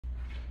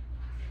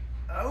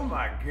Oh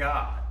my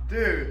God,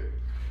 dude.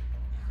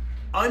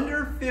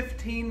 Under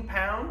 15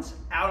 pounds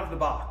out of the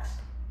box.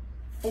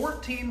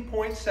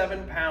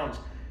 14.7 pounds.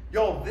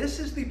 Y'all, this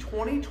is the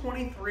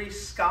 2023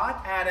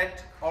 Scott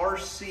Addict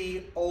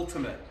RC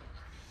Ultimate.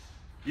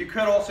 You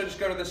could also just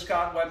go to the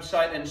Scott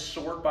website and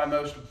sort by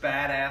most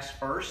badass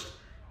first.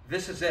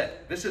 This is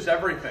it. This is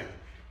everything.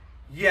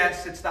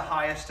 Yes, it's the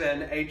highest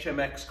end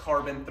HMX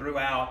carbon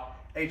throughout.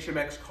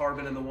 HMX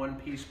carbon in the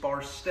one-piece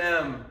bar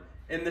stem,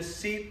 in the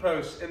seat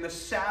posts, in the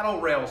saddle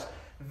rails.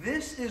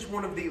 This is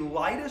one of the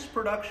lightest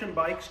production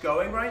bikes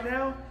going right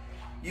now.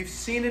 You've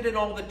seen it in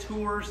all the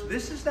tours.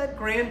 This is that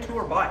Grand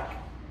Tour bike.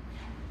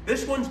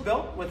 This one's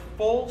built with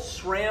full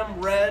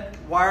Sram Red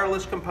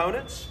wireless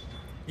components.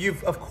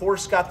 You've, of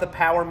course, got the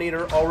power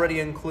meter already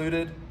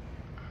included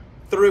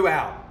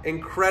throughout.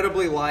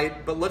 Incredibly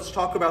light, but let's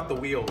talk about the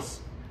wheels.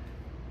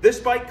 This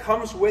bike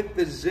comes with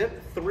the Zipp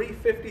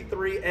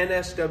 353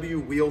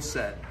 NSW wheel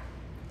set.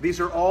 These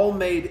are all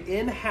made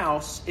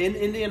in-house in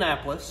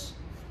Indianapolis.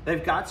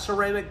 They've got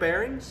ceramic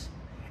bearings,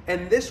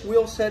 and this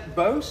wheel set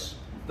boasts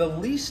the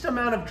least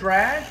amount of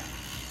drag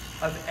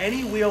of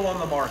any wheel on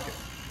the market.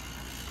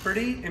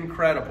 Pretty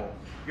incredible.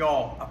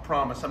 Y'all, I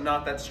promise, I'm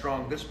not that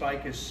strong. This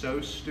bike is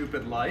so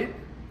stupid light.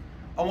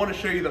 I want to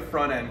show you the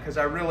front end because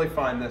I really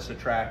find this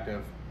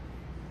attractive.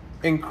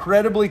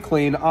 Incredibly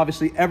clean.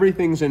 Obviously,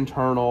 everything's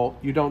internal.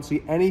 You don't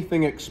see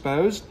anything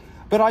exposed.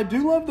 But I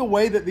do love the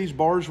way that these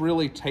bars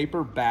really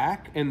taper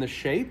back in the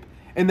shape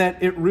and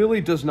that it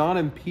really does not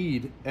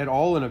impede at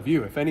all in a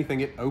view. If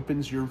anything, it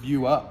opens your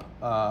view up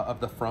of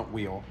the front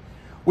wheel.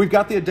 We've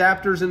got the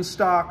adapters in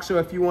stock, so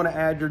if you want to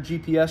add your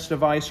GPS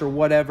device or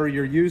whatever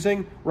you're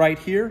using right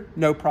here,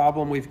 no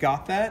problem, we've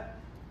got that.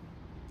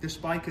 This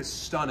bike is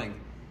stunning.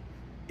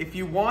 If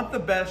you want the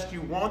best,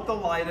 you want the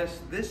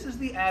lightest, this is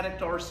the Addict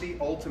RC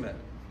Ultimate.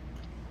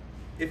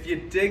 If you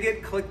dig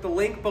it, click the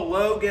link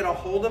below, get a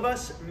hold of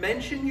us,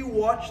 mention you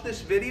watched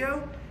this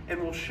video,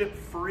 and we'll ship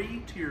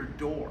free to your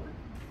door.